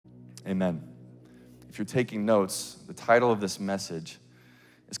Amen. If you're taking notes, the title of this message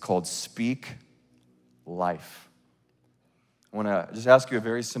is called Speak Life. I want to just ask you a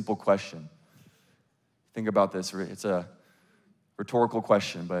very simple question. Think about this. It's a rhetorical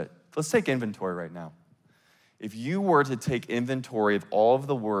question, but let's take inventory right now. If you were to take inventory of all of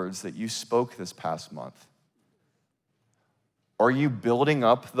the words that you spoke this past month, are you building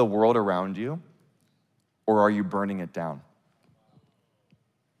up the world around you, or are you burning it down?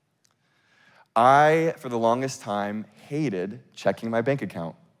 I, for the longest time, hated checking my bank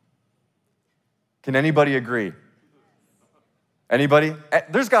account. Can anybody agree? Anybody?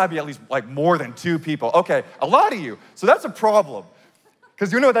 There's gotta be at least like more than 2 people. Okay, a lot of you. So that's a problem.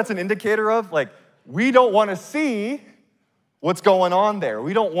 Because you know what that's an indicator of? Like, we don't wanna see what's going on there.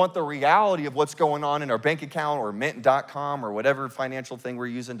 We don't want the reality of what's going on in our bank account or mint.com or whatever financial thing we're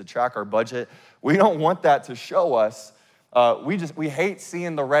using to track our budget. We don't want that to show us. We hate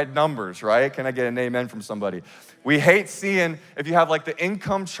seeing the red numbers, right? Can I get an amen from somebody? We hate seeing, if you have like the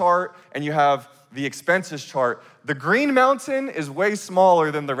income chart and you have the expenses chart, the green mountain is way smaller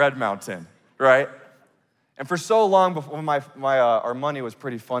than the red mountain, right? And for so long, before our money was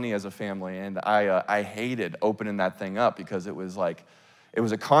pretty funny as a family, and I hated opening that thing up because it was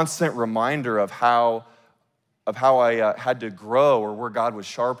a constant reminder of how I had to grow, or where God was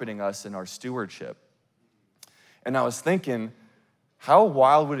sharpening us in our stewardship. And I was thinking, how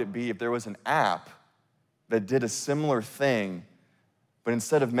wild would it be if there was an app that did a similar thing, but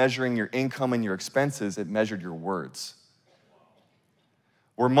instead of measuring your income and your expenses, it measured your words?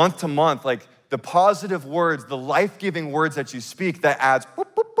 Where month to month, like the positive words, the life-giving words that you speak, that adds,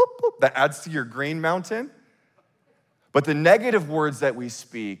 boop, boop, boop, boop, that adds to your green mountain. But the negative words that we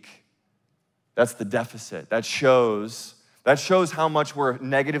speak, that's the deficit. That shows how much we're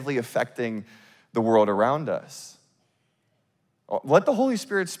negatively affecting the world around us. Let the Holy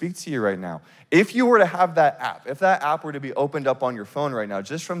Spirit speak to you right now. If you were to have that app, if that app were to be opened up on your phone right now,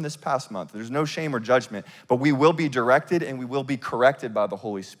 just from this past month, there's no shame or judgment, but we will be directed and we will be corrected by the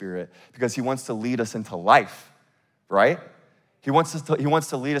Holy Spirit because he wants to lead us into life, right? He wants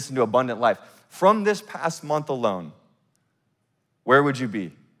to lead us into abundant life. From this past month alone, where would you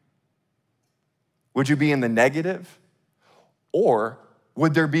be? Would you be in the negative? Or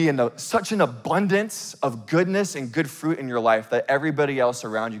would there be such an abundance of goodness and good fruit in your life that everybody else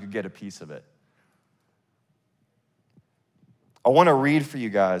around you could get a piece of it? I want to read for you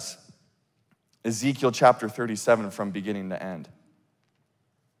guys Ezekiel chapter 37 from beginning to end.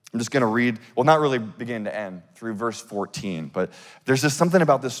 I'm just going to read, well, not really beginning to end, through verse 14, but there's just something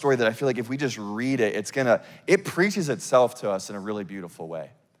about this story that I feel like if we just read it, it preaches itself to us in a really beautiful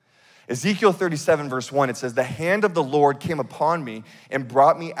way. Ezekiel 37, verse 1, it says, "The hand of the Lord came upon me and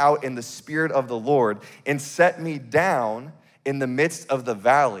brought me out in the spirit of the Lord and set me down in the midst of the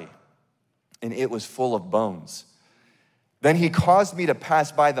valley, and it was full of bones. Then he caused me to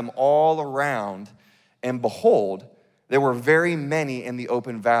pass by them all around, and behold, there were very many in the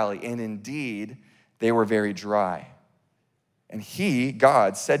open valley, and indeed they were very dry. And he,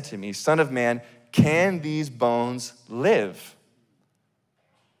 God, said to me, 'Son of man, can these bones live?'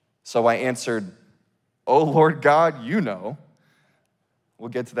 So I answered, 'Oh Lord God, you know.'" We'll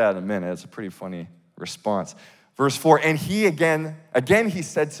get to that in a minute. It's a pretty funny response. Verse 4, "And he again he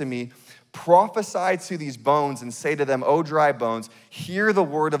said to me, 'Prophesy to these bones and say to them, O dry bones, hear the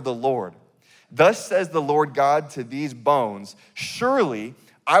word of the Lord. Thus says the Lord God to these bones, surely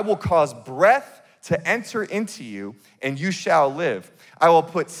I will cause breath to enter into you, and you shall live. I will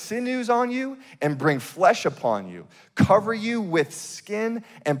put sinews on you and bring flesh upon you, cover you with skin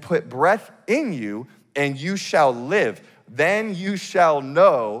and put breath in you, and you shall live. Then you shall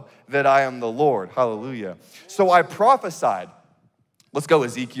know that I am the Lord." Hallelujah. "So I prophesied." Let's go,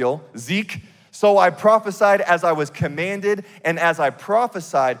 Ezekiel. Zeke. "So I prophesied as I was commanded, and as I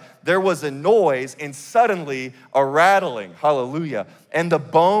prophesied, there was a noise and suddenly a rattling." Hallelujah. "And the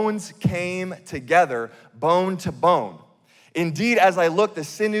bones came together, bone to bone. Indeed, as I looked, the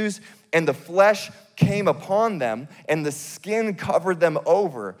sinews and the flesh came upon them, and the skin covered them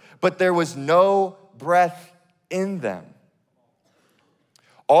over, but there was no breath in them.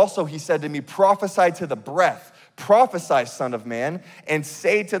 Also, he said to me, prophesy to the breath. Prophesy, son of man, and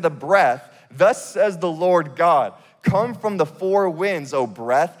say to the breath, thus says the Lord God, come from the four winds, O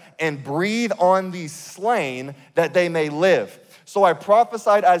breath, and breathe on these slain that they may live. So I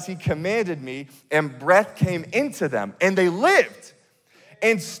prophesied as he commanded me, and breath came into them, and they lived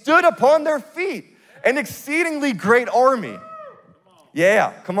and stood upon their feet, an exceedingly great army.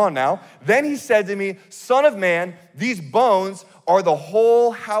 Yeah, come on now. Then he said to me, son of man, these bones are the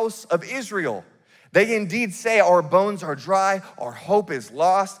whole house of Israel. They indeed say, our bones are dry, our hope is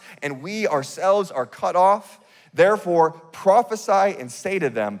lost, and we ourselves are cut off. Therefore, prophesy and say to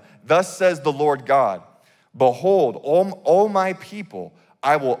them, thus says the Lord God, behold, O my people,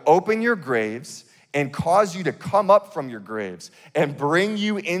 I will open your graves and cause you to come up from your graves and bring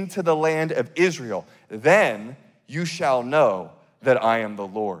you into the land of Israel. Then you shall know that I am the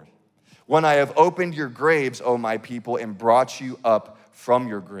Lord. When I have opened your graves, O my people, and brought you up from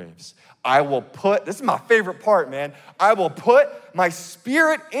your graves, I will put, this is my favorite part, man, I will put my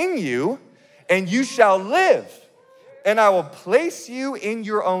spirit in you, and you shall live, and I will place you in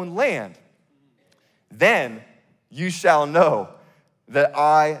your own land. Then you shall know that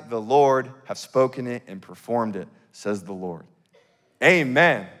I, the Lord, have spoken it and performed it, says the Lord.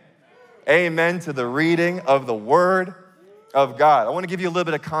 Amen. Amen to the reading of the word of God. I want to give you a little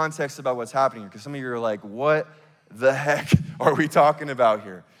bit of context about what's happening here, because some of you are like, what the heck are we talking about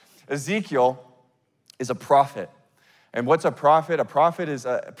here? Ezekiel is a prophet. And what's a prophet? A prophet is,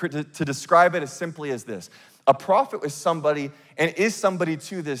 to describe it as simply as this. A prophet was somebody, and is somebody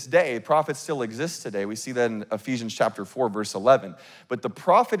to this day. Prophets still exist today. We see that in Ephesians chapter 4, verse 11. But the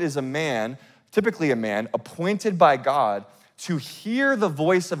prophet is a man, typically a man, appointed by God to hear the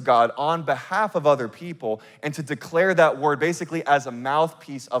voice of God on behalf of other people and to declare that word basically as a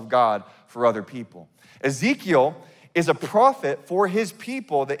mouthpiece of God for other people. Ezekiel is a prophet for his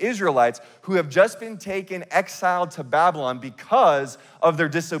people, the Israelites, who have just been taken exiled to Babylon because of their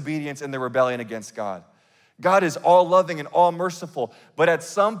disobedience and their rebellion against God. God is all loving and all merciful, but at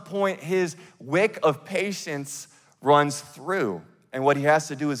some point his wick of patience runs through. And what he has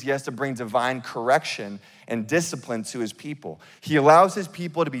to do is he has to bring divine correction and discipline to his people. He allows his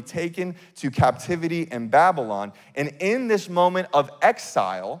people to be taken to captivity in Babylon. And in this moment of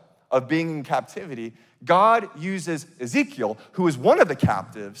exile, of being in captivity, God uses Ezekiel, who is one of the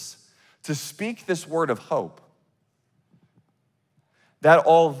captives, to speak this word of hope. That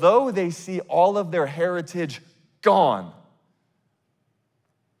although they see all of their heritage gone,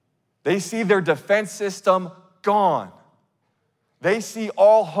 they see their defense system gone, they see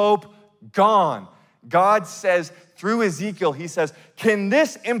all hope gone, God says through Ezekiel, he says, can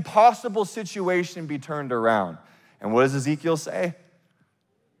this impossible situation be turned around? And what does Ezekiel say?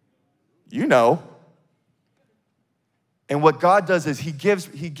 You know. And what God does is he gives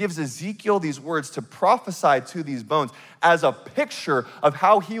Ezekiel these words to prophesy to these bones as a picture of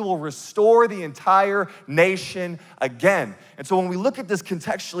how he will restore the entire nation again. And so when we look at this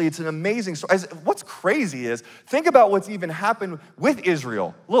contextually, it's an amazing story. What's crazy is, think about what's even happened with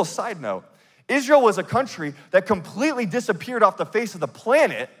Israel. A little side note. Israel was a country that completely disappeared off the face of the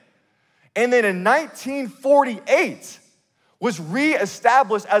planet, and then in 1948 was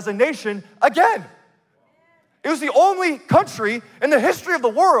reestablished as a nation again. It was the only country in the history of the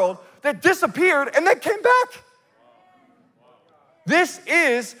world that disappeared and then came back. This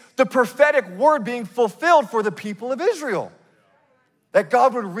is the prophetic word being fulfilled for the people of Israel. That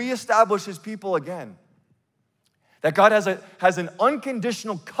God would reestablish his people again. That God has an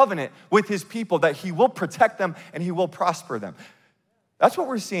unconditional covenant with his people, that he will protect them and he will prosper them. That's what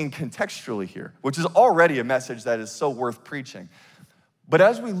we're seeing contextually here, which is already a message that is so worth preaching. But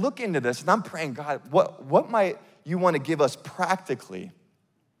as we look into this, and I'm praying, God, what might you want to give us practically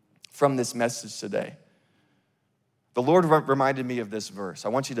from this message today? The Lord reminded me of this verse.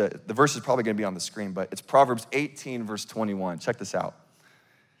 The verse is probably going to be on the screen, but it's Proverbs 18, verse 21. Check this out.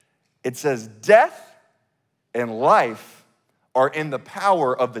 It says, death and life are in the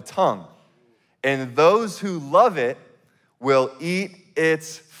power of the tongue, and those who love it will eat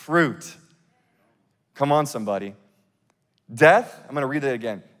its fruit. Come on, somebody. Death, I'm going to read it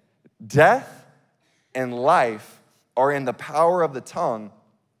again. Death and life are in the power of the tongue,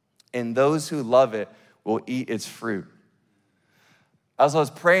 and those who love it will eat its fruit. As I was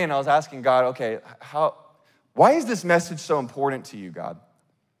praying, I was asking God, okay, why is this message so important to you, God?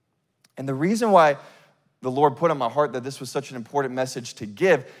 And the reason why the Lord put on my heart that this was such an important message to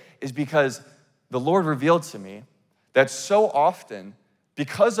give is because the Lord revealed to me that so often,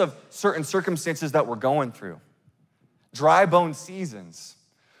 because of certain circumstances that we're going through, dry bone seasons,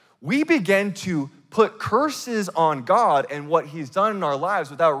 we begin to put curses on God and what he's done in our lives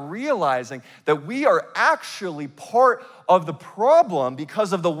without realizing that we are actually part of the problem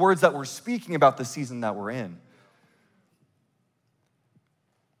because of the words that we're speaking about the season that we're in.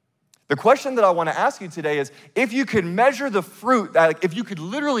 The question that I want to ask you today is, if you could measure the fruit, if you could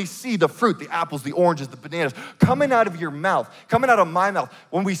literally see the fruit, the apples, the oranges, the bananas, coming out of your mouth, coming out of my mouth,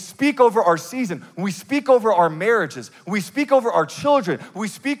 when we speak over our season, when we speak over our marriages, when we speak over our children, when we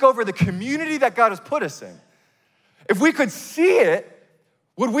speak over the community that God has put us in, if we could see it,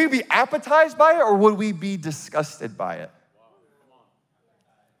 Would we be appetized by it or would we be disgusted by it?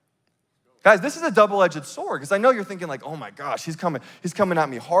 Guys, this is a double-edged sword because I know you're thinking like, oh my gosh, he's coming at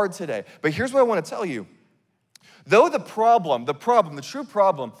me hard today. But here's what I want to tell you. Though the true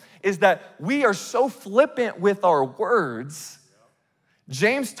problem is that we are so flippant with our words,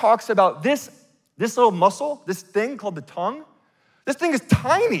 James talks about this little muscle, this thing called the tongue. This thing is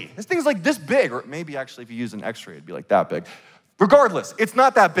tiny. This thing is like this big, or maybe actually if you use an x-ray, it'd be like that big. Regardless, it's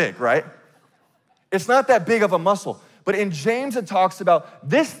not that big, right? It's not that big of a muscle. But in James, it talks about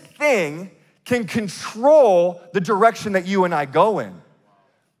this thing can control the direction that you and I go in.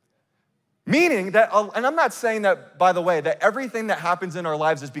 Meaning that, and I'm not saying that, by the way, that everything that happens in our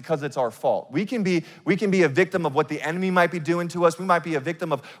lives is because it's our fault. We can be a victim of what the enemy might be doing to us. We might be a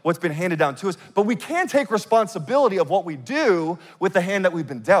victim of what's been handed down to us. But we can take responsibility of what we do with the hand that we've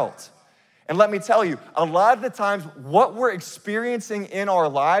been dealt. And let me tell you, a lot of the times what we're experiencing in our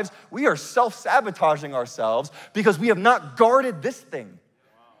lives, we are self-sabotaging ourselves because we have not guarded this thing.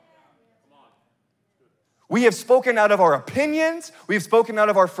 We have spoken out of our opinions, we've spoken out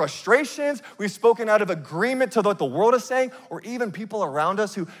of our frustrations, we've spoken out of agreement to what the world is saying, or even people around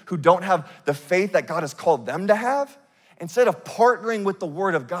us who don't have the faith that God has called them to have. Instead of partnering with the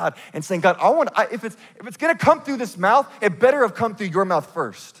word of God and saying, God, if it's gonna come through this mouth, it better have come through your mouth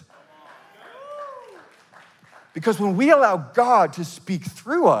first. Because when we allow God to speak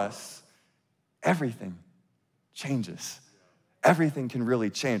through us, everything changes. Everything can really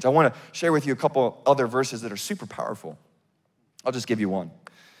change. I want to share with you a couple other verses that are super powerful. I'll just give you one.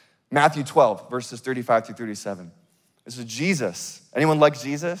 Matthew 12, verses 35 through 37. This is Jesus. Anyone like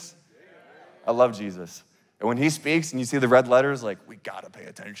Jesus? I love Jesus. And when he speaks and you see the red letters, like, we got to pay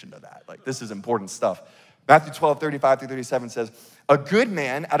attention to that. Like, this is important stuff. Matthew 12, 35 through 37 says, a good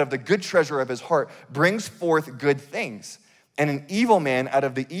man out of the good treasure of his heart brings forth good things. And an evil man out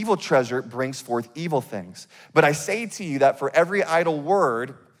of the evil treasure brings forth evil things. But I say to you that for every idle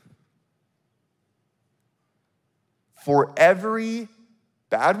word, for every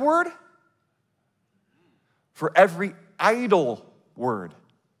bad word, for every idle word,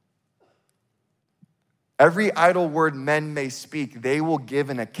 every idle word men may speak, they will give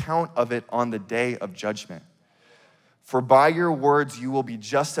an account of it on the day of judgment. For by your words you will be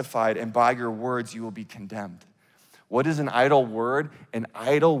justified, and by your words you will be condemned. What is an idle word? An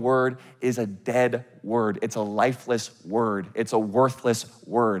idle word is a dead word. It's a lifeless word. It's a worthless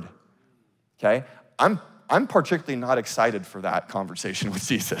word, okay? I'm particularly not excited for that conversation with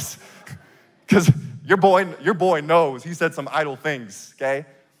Jesus because your boy knows he said some idle things, okay?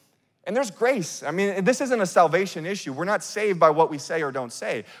 And there's grace. I mean, this isn't a salvation issue. We're not saved by what we say or don't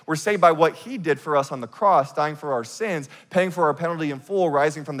say. We're saved by what he did for us on the cross, dying for our sins, paying for our penalty in full,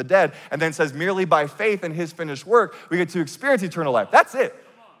 rising from the dead, and then says merely by faith in his finished work, we get to experience eternal life. That's it.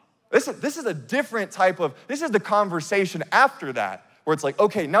 This is a different type of, this is the conversation after that, where it's like,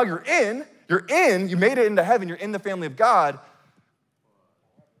 okay, now you're in, you made it into heaven, you're in the family of God.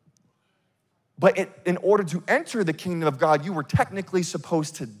 But in order to enter the kingdom of God, you were technically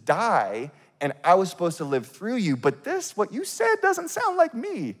supposed to die, and I was supposed to live through you. But this, what you said, doesn't sound like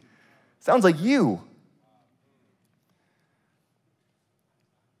me. It sounds like you.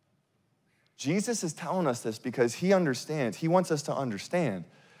 Jesus is telling us this because he understands. He wants us to understand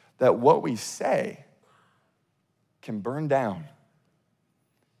that what we say can burn down.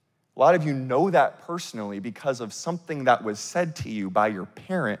 A lot of you know that personally because of something that was said to you by your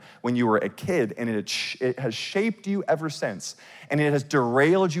parent when you were a kid, and it has shaped you ever since, and it has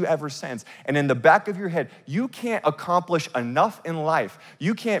derailed you ever since. And in the back of your head, you can't accomplish enough in life.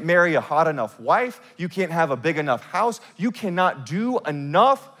 You can't marry a hot enough wife. You can't have a big enough house. You cannot do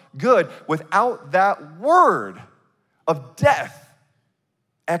enough good without that word of death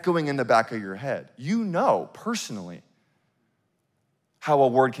echoing in the back of your head. You know personally how a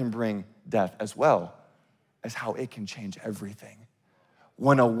word can bring death as well as how it can change everything.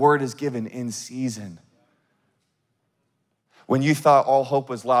 When a word is given in season, when you thought all hope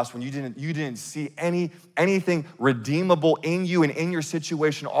was lost, when you didn't see anything redeemable in you and in your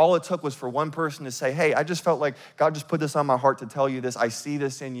situation, all it took was for one person to say, hey, I just felt like God just put this on my heart to tell you this. I see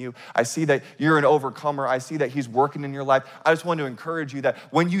this in you. I see that you're an overcomer. I see that he's working in your life. I just want to encourage you that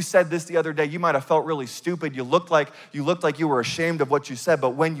when you said this the other day, you might have felt really stupid. You looked like you were ashamed of what you said,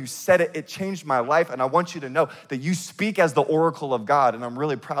 but when you said it, it changed my life. And I want you to know that you speak as the oracle of God, and I'm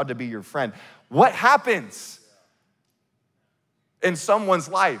really proud to be your friend. What happens in someone's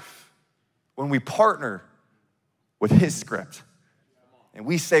life when we partner with his script and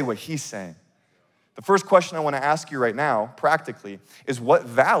we say what he's saying? The first question I want to ask you right now, practically, is what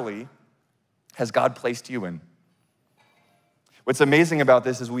valley has God placed you in? What's amazing about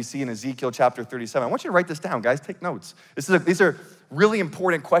this is we see in Ezekiel chapter 37. I want you to write this down, guys. Take notes. These are really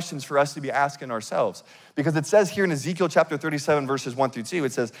important questions for us to be asking ourselves. Because it says here in Ezekiel chapter 37, verses 1 through 2,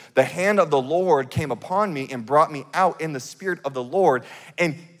 it says, the hand of the Lord came upon me and brought me out in the spirit of the Lord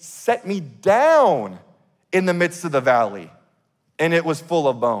and set me down in the midst of the valley, and it was full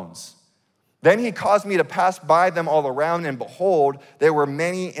of bones. Then he caused me to pass by them all around, and behold, there were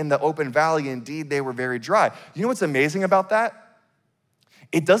many in the open valley. Indeed, they were very dry. You know what's amazing about that?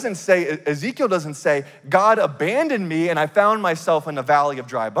 It doesn't say, Ezekiel doesn't say, God abandoned me and I found myself in a valley of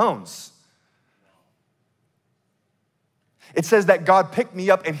dry bones. It says that God picked me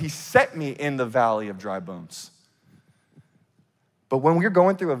up and he set me in the valley of dry bones. But when we're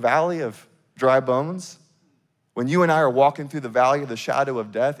going through a valley of dry bones, when you and I are walking through the valley of the shadow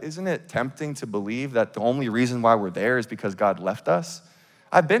of death, isn't it tempting to believe that the only reason why we're there is because God left us?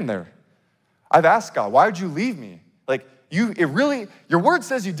 I've been there. I've asked God, why would you leave me? Like, your word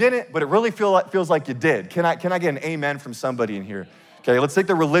says you didn't, but it really feels like you did. Can I get an amen from somebody in here? Okay, let's take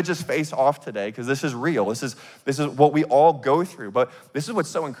the religious face off today, because this is real. This is what we all go through. But this is what's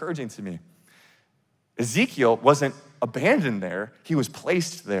so encouraging to me. Ezekiel wasn't abandoned there. He was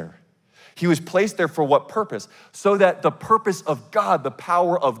placed there. He was placed there for what purpose? So that the purpose of God, the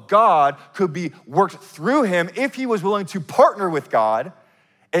power of God, could be worked through him if he was willing to partner with God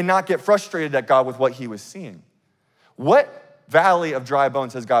and not get frustrated at God with what he was seeing. What valley of dry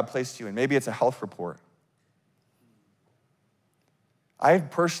bones has God placed you in? Maybe it's a health report. I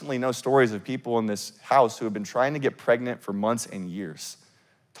personally know stories of people in this house who have been trying to get pregnant for months and years.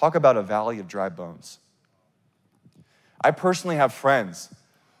 Talk about a valley of dry bones. I personally have friends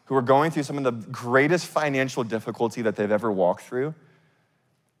who are going through some of the greatest financial difficulty that they've ever walked through.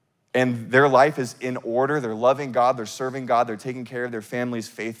 And their life is in order. They're loving God. They're serving God. They're taking care of their families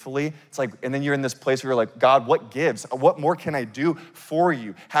faithfully. It's like, and then you're in this place where you're like, God, what gives? What more can I do for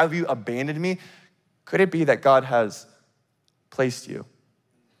you? Have you abandoned me? Could it be that God has placed you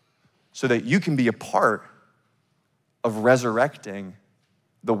so that you can be a part of resurrecting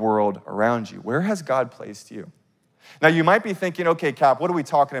the world around you? Where has God placed you? Now, you might be thinking, okay, Kap, what are we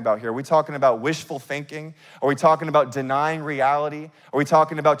talking about here? Are we talking about wishful thinking? Are we talking about denying reality? Are we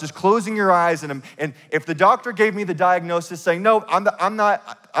talking about just closing your eyes and if the doctor gave me the diagnosis saying, no, I'm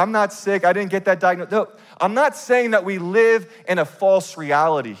not sick, I didn't get that diagnosis. No, I'm not saying that we live in a false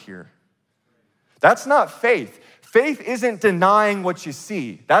reality here. That's not faith. Faith isn't denying what you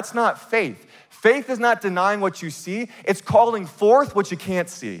see. That's not faith. Faith is not denying what you see. It's calling forth what you can't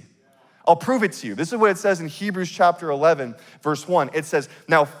see. I'll prove it to you. This is what it says in Hebrews chapter 11, verse 1. It says,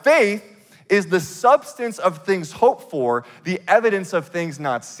 now faith is the substance of things hoped for, the evidence of things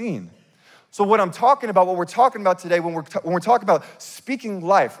not seen. So what we're talking about today, when we're talking about speaking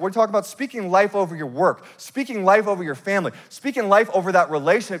life, we're talking about speaking life over your work, speaking life over your family, speaking life over that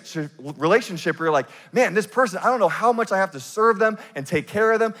relationship where you're like, man, this person, I don't know how much I have to serve them and take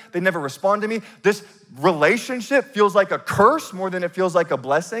care of them. They never respond to me. This relationship feels like a curse more than it feels like a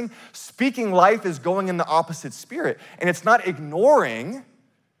blessing. Speaking life is going in the opposite spirit, and it's not ignoring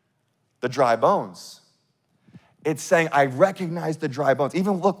the dry bones. It's saying, I recognize the dry bones.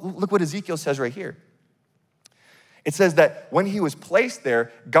 Even look what Ezekiel says right here. It says that when he was placed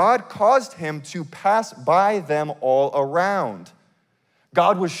there, God caused him to pass by them all around.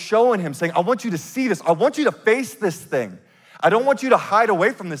 God was showing him, saying, I want you to see this. I want you to face this thing. I don't want you to hide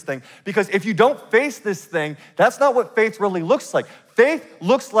away from this thing, because if you don't face this thing, that's not what faith really looks like. Faith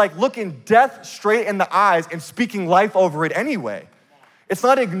looks like looking death straight in the eyes and speaking life over it anyway. It's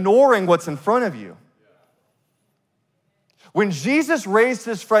not ignoring what's in front of you. When Jesus raised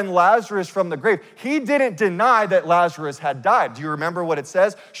his friend Lazarus from the grave, he didn't deny that Lazarus had died. Do you remember what it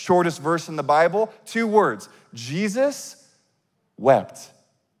says? Shortest verse in the Bible, 2 words. Jesus wept.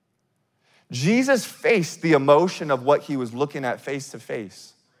 Jesus faced the emotion of what he was looking at face to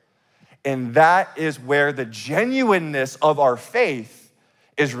face. And that is where the genuineness of our faith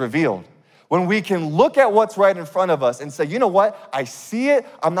is revealed. When we can look at what's right in front of us and say, you know what, I see it,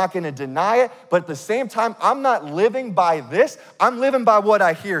 I'm not gonna deny it, but at the same time, I'm not living by this, I'm living by what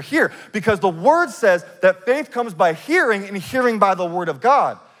I hear here. Because the word says that faith comes by hearing and hearing by the word of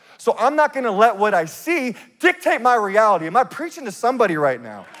God. So I'm not gonna let what I see dictate my reality. Am I preaching to somebody right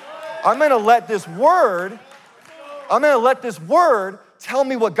now? I'm gonna let this word tell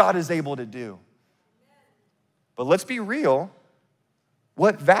me what God is able to do. But let's be real,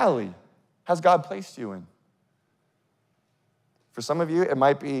 what valley has God placed you in? For some of you, it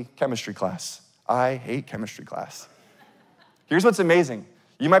might be chemistry class. I hate chemistry class. Here's what's amazing.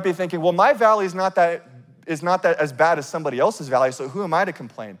 You might be thinking, well, my valley is not that as bad as somebody else's valley, so who am I to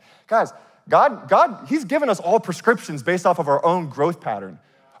complain? Guys, God, he's given us all prescriptions based off of our own growth pattern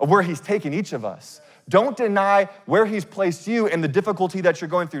of where he's taken each of us. Don't deny where he's placed you and the difficulty that you're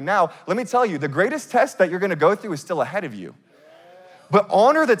going through now. Let me tell you, the greatest test that you're gonna go through is still ahead of you. But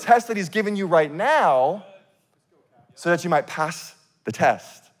honor the test that he's given you right now so that you might pass the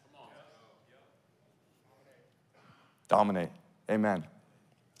test. Dominate. Amen.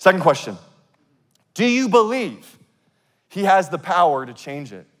 Second question. Do you believe he has the power to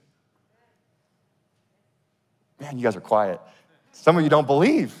change it? Man, you guys are quiet. Some of you don't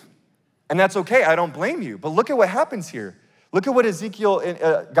believe. And that's okay, I don't blame you. But look at what happens here. Look at what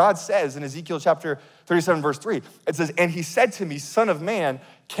Ezekiel, God says in Ezekiel chapter 37, verse 3. It says, and he said to me, son of man,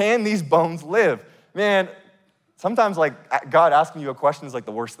 can these bones live? Man, sometimes like God asking you a question is like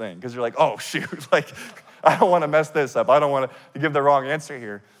the worst thing because you're like, oh shoot, like I don't want to mess this up. I don't want to give the wrong answer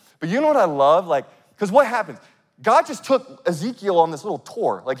here. But you know what I love? Like, because what happens? God just took Ezekiel on this little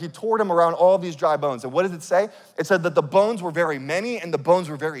tour. Like he toured him around all these dry bones. And what did it say? It said that the bones were very many and the bones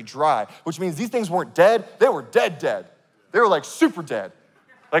were very dry, which means these things weren't dead. They were dead. They were like super dead.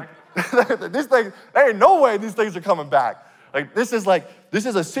 Like these things, there ain't no way these things are coming back. Like this is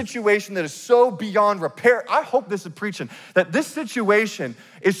a situation that is so beyond repair. I hope this is preaching that this situation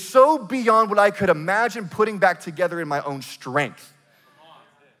is so beyond what I could imagine putting back together in my own strength.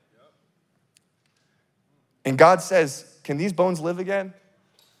 And God says, can these bones live again?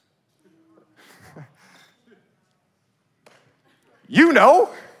 You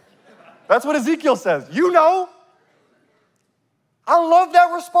know. That's what Ezekiel says. You know. I love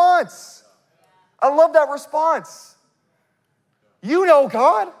that response. You know,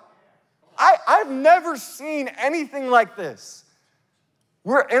 God. I've never seen anything like this.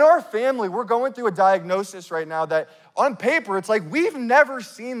 We're in our family, we're going through a diagnosis right now that on paper, it's like we've never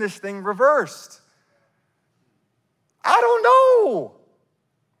seen this thing reversed. I don't know.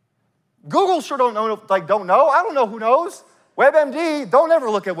 Google sure don't know. I don't know who knows. WebMD, don't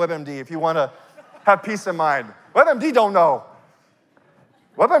ever look at WebMD if you want to have peace of mind. WebMD don't know.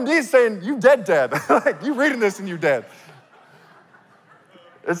 WebMD is saying, you dead. Like, you reading this and you dead.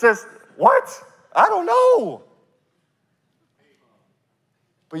 It says, what? I don't know.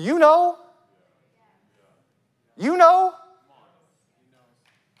 But you know. You know.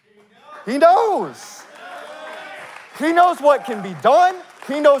 He knows. He knows what can be done.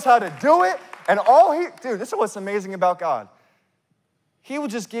 He knows how to do it. And dude, this is what's amazing about God. He will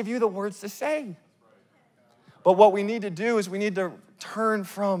just give you the words to say. But what we need to do is we need to turn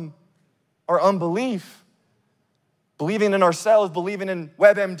from our unbelief, believing in ourselves, believing in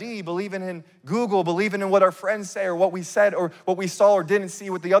WebMD, believing in Google, believing in what our friends say or what we said or what we saw or didn't see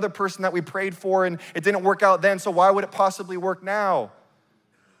with the other person that we prayed for and it didn't work out then, so why would it possibly work now?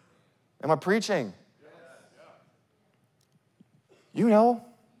 Am I preaching? You know.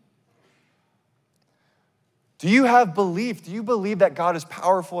 Do you have belief? Do you believe that God is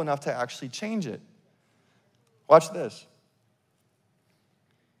powerful enough to actually change it? Watch this.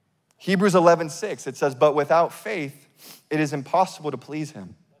 Hebrews 11:6, it says, but without faith, it is impossible to please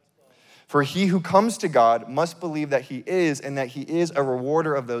him. For he who comes to God must believe that he is and that he is a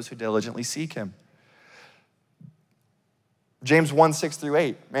rewarder of those who diligently seek him. James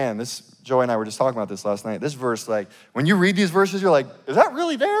 1:6-8. Man, Joey and I were just talking about this last night. This verse, like, when you read these verses, you're like, is that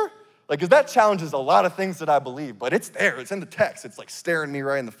really there? Like, because that challenges a lot of things that I believe, but it's there. It's in the text. It's like staring me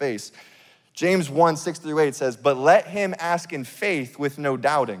right in the face. James 1:6-8 says, but let him ask in faith with no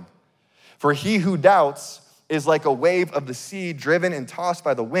doubting. For he who doubts is like a wave of the sea driven and tossed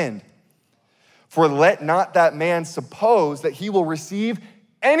by the wind. For let not that man suppose that he will receive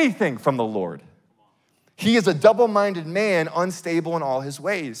anything from the Lord. He is a double-minded man, unstable in all his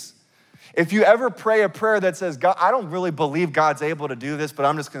ways. If you ever pray a prayer that says, God, I don't really believe God's able to do this, but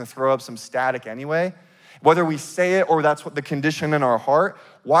I'm just going to throw up some static anyway, whether we say it or that's what the condition in our heart,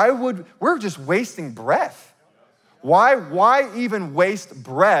 we're just wasting breath. Why even waste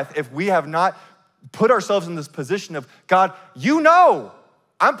breath if we have not put ourselves in this position of, God, you know,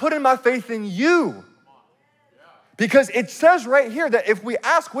 I'm putting my faith in you. Because it says right here that if we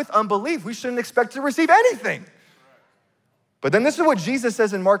ask with unbelief, we shouldn't expect to receive anything. But then this is what Jesus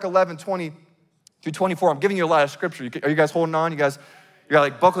says in Mark 11:20-24. I'm giving you a lot of scripture. Are you guys holding on? You gotta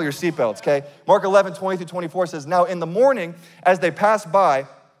like buckle your seatbelts, okay? Mark 11:20-24 says, now in the morning, as they passed by,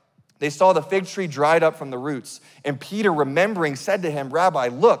 they saw the fig tree dried up from the roots. And Peter, remembering, said to him, Rabbi,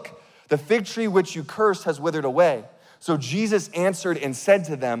 look, the fig tree which you cursed has withered away. So Jesus answered and said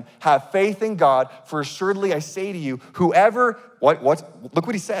to them, have faith in God, for assuredly I say to you, whoever, look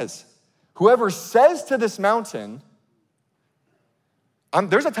what he says. Whoever says to this mountain,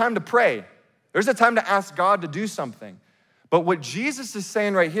 there's a time to pray. There's a time to ask God to do something. But what Jesus is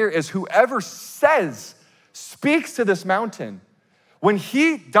saying right here is whoever speaks to this mountain. When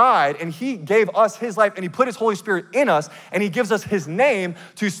he died and he gave us his life and he put his Holy Spirit in us and he gives us his name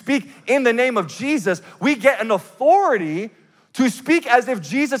to speak in the name of Jesus, we get an authority to speak as if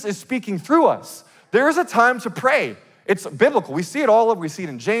Jesus is speaking through us. There is a time to pray. It's biblical. We see it all over. We see it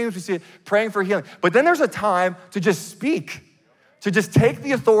in James. We see it praying for healing. But then there's a time to just speak, to just take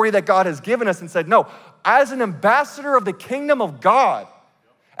the authority that God has given us and said, no, as an ambassador of the kingdom of God,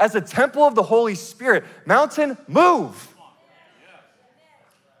 as a temple of the Holy Spirit, mountain, move.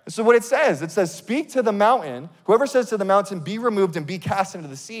 So what it says, speak to the mountain. Whoever says to the mountain, be removed and be cast into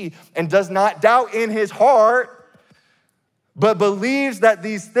the sea, and does not doubt in his heart, but believes that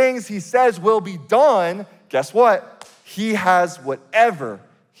these things he says will be done, guess what? He has whatever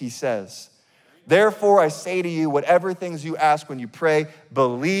he says. Therefore, I say to you, whatever things you ask when you pray,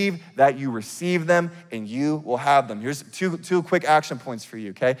 believe that you receive them and you will have them. Here's two quick action points for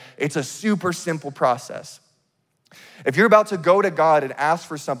you, okay? It's a super simple process. If you're about to go to God and ask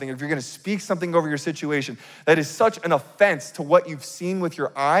for something, if you're gonna speak something over your situation that is such an offense to what you've seen with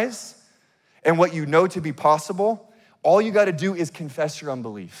your eyes and what you know to be possible, all you gotta do is confess your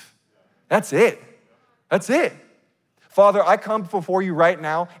unbelief. That's it. That's it. Father, I come before you right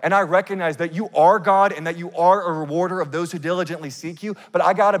now, and I recognize that you are God and that you are a rewarder of those who diligently seek you, but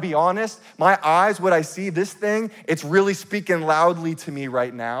I gotta be honest, my eyes, what I see, this thing, it's really speaking loudly to me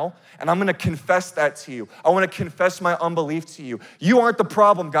right now, and I'm gonna confess that to you. I wanna confess my unbelief to you. You aren't the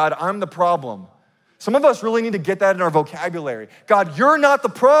problem, God, I'm the problem. Some of us really need to get that in our vocabulary. God, you're not the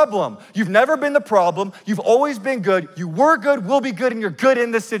problem. You've never been the problem. You've always been good. You were good, will be good, and you're good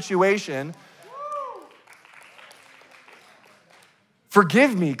in this situation.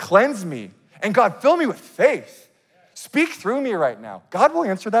 Forgive me, cleanse me, and God, fill me with faith. Speak through me right now. God will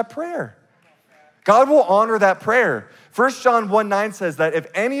answer that prayer. God will honor that prayer. 1 John 1:9 says that if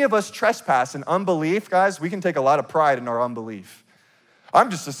any of us trespass in unbelief, guys, we can take a lot of pride in our unbelief. I'm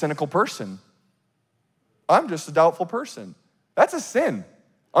just a cynical person. I'm just a doubtful person. That's a sin.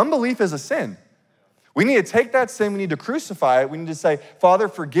 Unbelief is a sin. We need to take that sin, we need to crucify it. We need to say, Father,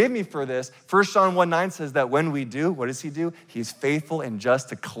 forgive me for this. 1 John 1:9 says that when we do, what does he do? He's faithful and just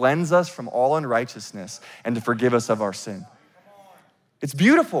to cleanse us from all unrighteousness and to forgive us of our sin. It's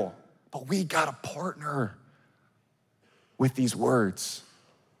beautiful, but we gotta partner with these words.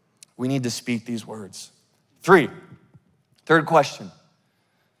 We need to speak these words. Third question.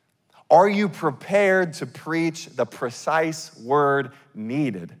 Are you prepared to preach the precise word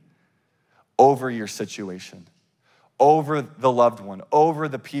needed over your situation, over the loved one, over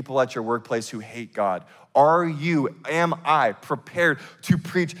the people at your workplace who hate God? Am I prepared to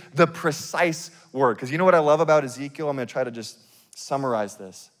preach the precise word? Because you know what I love about Ezekiel? I'm gonna try to just summarize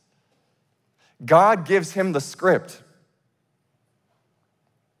this. God gives him the script.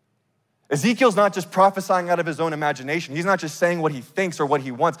 Ezekiel's not just prophesying out of his own imagination. He's not just saying what he thinks or what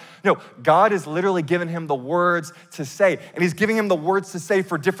he wants. No, God is literally giving him the words to say. And he's giving him the words to say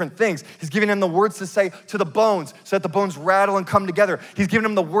for different things. He's giving him the words to say to the bones so that the bones rattle and come together. He's giving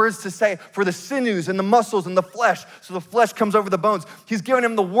him the words to say for the sinews and the muscles and the flesh so the flesh comes over the bones. He's giving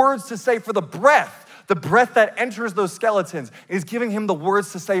him the words to say for the breath that enters those skeletons. He's giving him the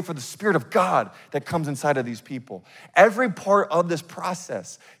words to say for the Spirit of God that comes inside of these people. Every part of this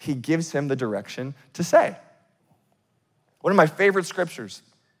process, he gives him the direction to say. One of my favorite scriptures,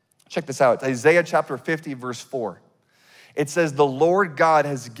 check this out, it's Isaiah chapter 50, verse 4. It says, the Lord God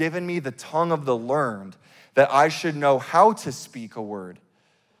has given me the tongue of the learned, that I should know how to speak a word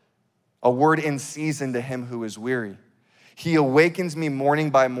in season to him who is weary. He awakens me morning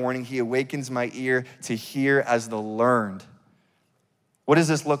by morning. He awakens my ear to hear as the learned. What does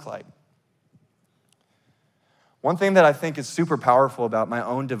this look like? One thing that I think is super powerful about my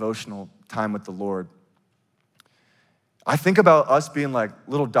own devotional time with the Lord, I think about us being like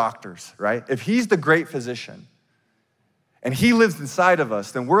little doctors, right? If he's the great physician and he lives inside of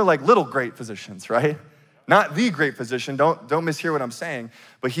us, then we're like little great physicians, right? Not the great physician, don't mishear what I'm saying,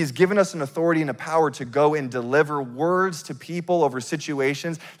 but he's given us an authority and a power to go and deliver words to people over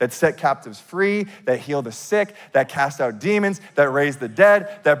situations that set captives free, that heal the sick, that cast out demons, that raise the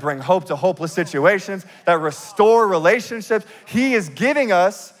dead, that bring hope to hopeless situations, that restore relationships. He is giving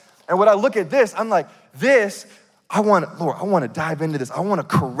us, and when I look at this, I'm like, Lord, I want to dive into this. I want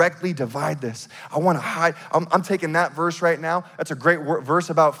to correctly divide this. I want to hide. I'm taking that verse right now. That's a great verse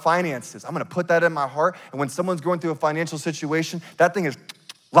about finances. I'm going to put that in my heart. And when someone's going through a financial situation, that thing is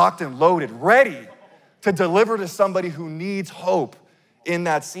locked and loaded, ready to deliver to somebody who needs hope in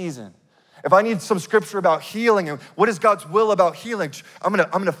that season. If I need some scripture about healing and what is God's will about healing, I'm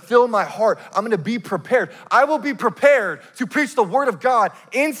gonna fill my heart. I'm gonna be prepared. I will be prepared to preach the word of God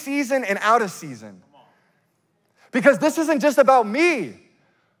in season and out of season. Because this isn't just about me.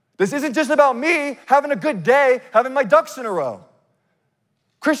 This isn't just about me having a good day, having my ducks in a row.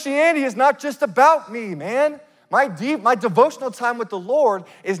 Christianity is not just about me, man. My devotional time with the Lord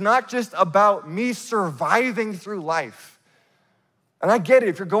is not just about me surviving through life. And I get it,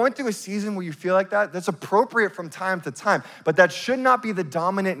 if you're going through a season where you feel like that, that's appropriate from time to time, but that should not be the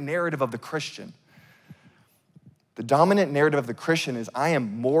dominant narrative of the Christian. The dominant narrative of the Christian is, I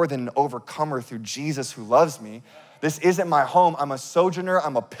am more than an overcomer through Jesus who loves me. This isn't my home. I'm a sojourner.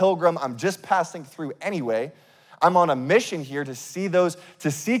 I'm a pilgrim. I'm just passing through anyway. I'm on a mission here to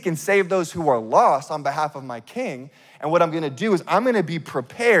seek and save those who are lost on behalf of my King. And what I'm gonna do is I'm gonna be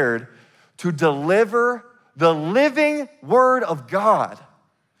prepared to deliver the living word of God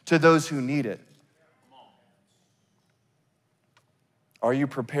to those who need it. Are you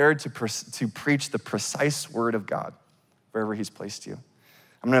prepared to preach the precise word of God wherever he's placed you?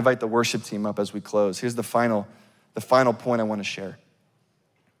 I'm gonna invite the worship team up as we close. Here's the final point I wanna share.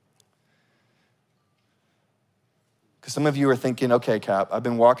 Because some of you are thinking, okay, Kap, I've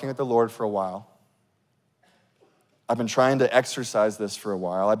been walking with the Lord for a while. I've been trying to exercise this for a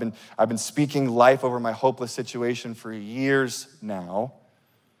while. I've been speaking life over my hopeless situation for years now.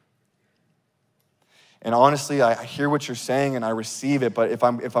 And honestly, I hear what you're saying and I receive it, but if I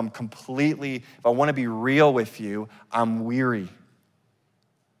want to be real with you, I'm weary.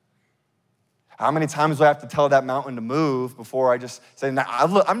 How many times do I have to tell that mountain to move before I just say,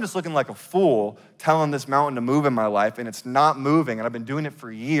 I'm just looking like a fool telling this mountain to move in my life and it's not moving and I've been doing it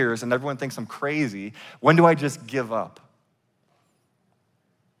for years and everyone thinks I'm crazy. When do I just give up?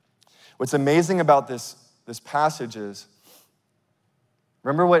 What's amazing about this passage is,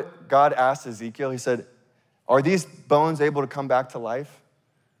 remember what God asked Ezekiel? He said, are these bones able to come back to life?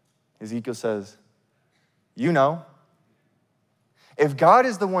 Ezekiel says, you know. If God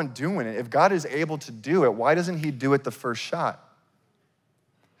is the one doing it, if God is able to do it, why doesn't he do it the first shot?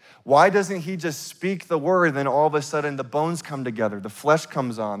 Why doesn't he just speak the word and then all of a sudden the bones come together, the flesh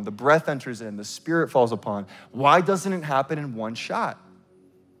comes on, the breath enters in, the spirit falls upon? Why doesn't it happen in one shot?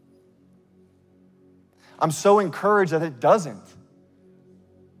 I'm so encouraged that it doesn't.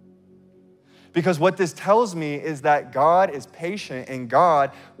 Because what this tells me is that God is patient and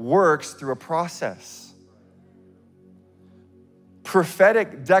God works through a process.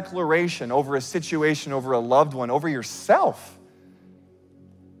 Prophetic declaration over a situation, over a loved one, over yourself.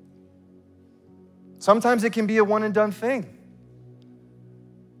 Sometimes it can be a one and done thing.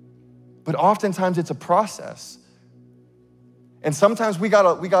 But oftentimes it's a process. And sometimes we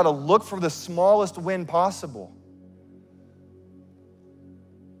gotta look for the smallest win possible.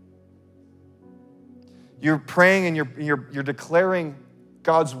 You're praying and you're declaring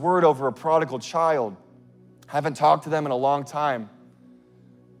God's word over a prodigal child. Haven't talked to them in a long time.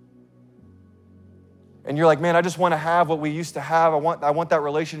 And you're like, man, I just want to have what we used to have. I want that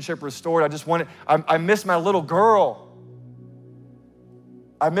relationship restored. I miss my little girl.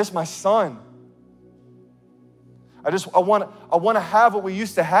 I miss my son. I want to have what we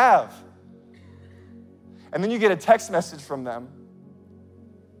used to have. And then you get a text message from them.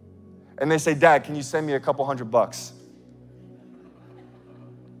 And they say, Dad, can you send me a couple $100?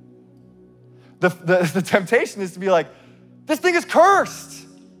 The temptation is to be like, this thing is cursed.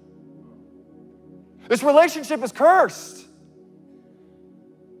 This relationship is cursed.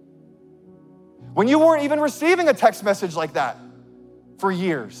 When you weren't even receiving a text message like that for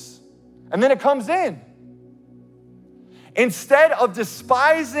years. And then it comes in. Instead of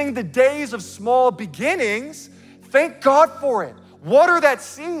despising the days of small beginnings, thank God for it. Water that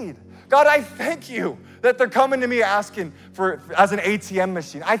seed. God, I thank you that they're coming to me asking as an ATM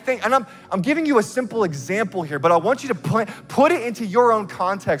machine. I'm giving you a simple example here, but I want you to put it into your own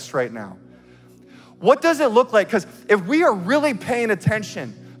context right now. What does it look like? Because if we are really paying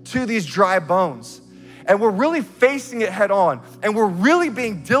attention to these dry bones, and we're really facing it head on, and we're really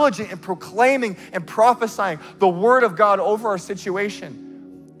being diligent in proclaiming and prophesying the word of God over our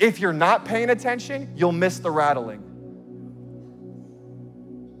situation, if you're not paying attention, you'll miss the rattling.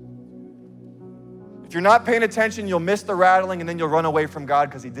 If you're not paying attention, you'll miss the rattling, and then you'll run away from God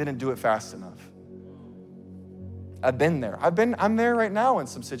because he didn't do it fast enough. I've been there. I'm there right now in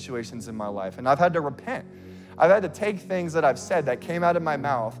some situations in my life, and I've had to repent. I've had to take things that I've said that came out of my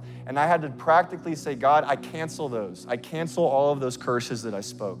mouth, and I had to practically say, God, I cancel those. I cancel all of those curses that I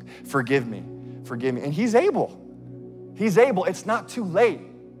spoke. Forgive me. Forgive me. And he's able. He's able. It's not too late.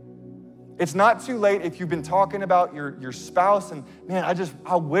 It's not too late if you've been talking about your spouse and, man,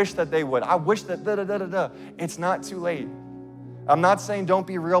 I wish that they would. I wish that da-da-da-da-da. It's not too late. I'm not saying don't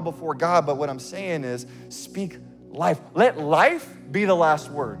be real before God, but what I'm saying is speak life. Let life be the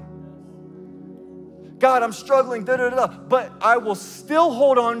last word. God, I'm struggling, da-da-da-da, but I will still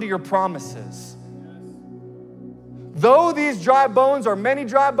hold on to your promises. Though these dry bones are many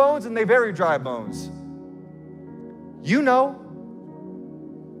dry bones and they very dry bones, you know.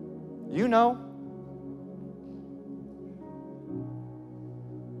 You know.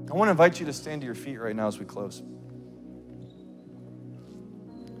 I want to invite you to stand to your feet right now as we close.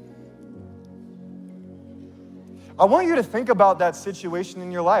 I want you to think about that situation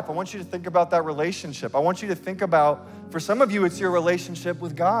in your life. I want you to think about that relationship. I want you to think about, for some of you, it's your relationship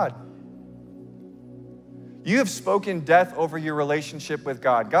with God. You have spoken death over your relationship with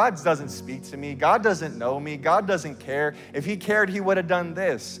God. God doesn't speak to me. God doesn't know me. God doesn't care. If he cared, he would have done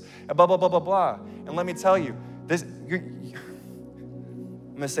this. Blah, blah, blah, blah, blah. And let me tell you, I'm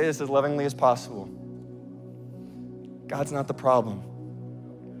going to say this as lovingly as possible. God's not the problem.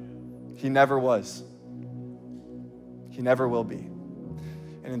 He never was. He never will be.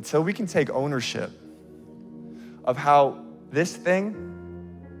 And until we can take ownership of how this thing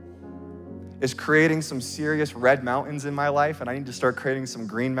is creating some serious red mountains in my life, and I need to start creating some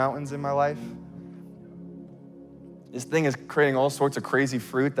green mountains in my life. This thing is creating all sorts of crazy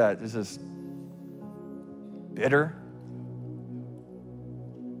fruit that is just bitter.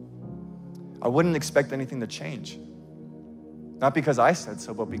 I wouldn't expect anything to change. Not because I said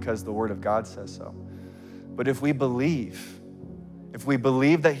so, but because the Word of God says so. But if we believe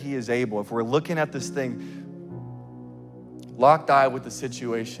that he is able, if we're looking at this thing locked eye with the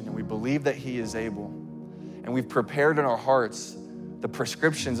situation, and we believe that he is able, and we've prepared in our hearts the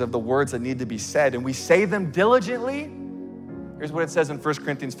prescriptions of the words that need to be said, and we say them diligently, here's what it says in 1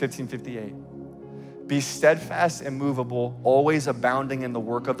 Corinthians 15:58. Be steadfast and immovable, always abounding in the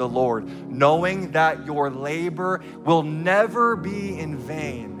work of the Lord, knowing that your labor will never be in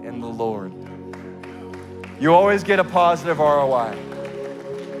vain in the Lord. You always get a positive ROI.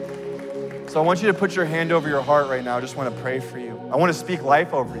 So I want you to put your hand over your heart right now. I just want to pray for you. I want to speak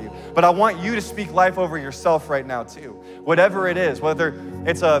life over you. But I want you to speak life over yourself right now too. Whatever it is, whether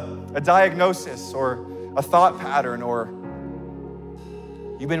it's a diagnosis or a thought pattern, or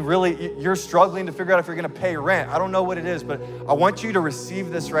you're struggling to figure out if you're going to pay rent. I don't know what it is, but I want you to receive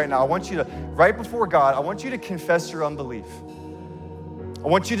this right now. I want you to, right before God, I want you to confess your unbelief. I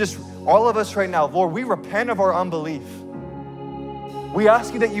want you to, all of us right now, Lord, we repent of our unbelief. We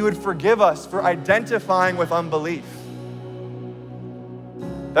ask you that you would forgive us for identifying with unbelief.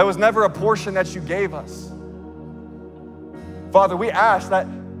 That was never a portion that you gave us. Father, we ask that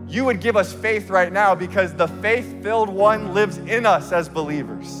you would give us faith right now, because the faith-filled one lives in us as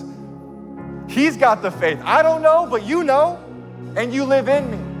believers. He's got the faith. I don't know, but you know, and you live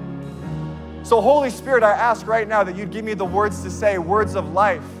in me. So Holy Spirit, I ask right now that you'd give me the words to say, words of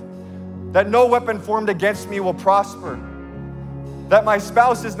life, that no weapon formed against me will prosper. That my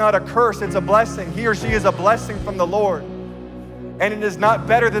spouse is not a curse, it's a blessing. He or she is a blessing from the Lord. And it is not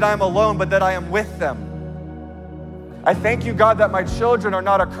better that I am alone, but that I am with them. I thank you, God, that my children are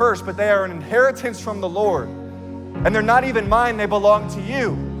not a curse, but they are an inheritance from the Lord. And they're not even mine, they belong to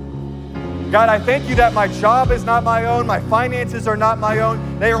you. God, I thank you that my job is not my own, my finances are not my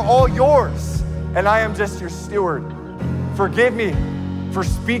own, they are all yours, and I am just your steward. Forgive me for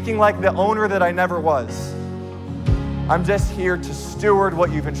speaking like the owner that I never was. I'm just here to steward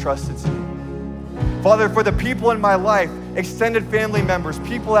what you've entrusted to me. Father, for the people in my life, extended family members,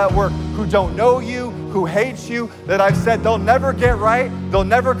 people at work who don't know you, who hate you, that I've said they'll never get right, they'll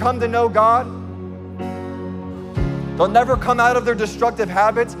never come to know God, they'll never come out of their destructive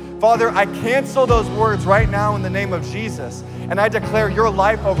habits. Father, I cancel those words right now in the name of Jesus, and I declare your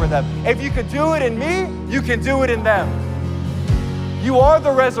life over them. If you could do it in me, you can do it in them. You are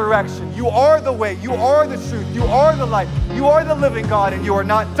the resurrection. You are the way. You are the truth. You are the life. You are the living God, and you are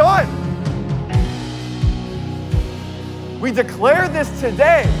not done. We declare this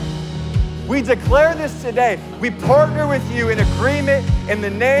today. We declare this today. We partner with you in agreement in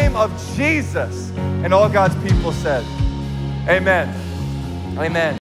the name of Jesus. And all God's people said, amen. Amen.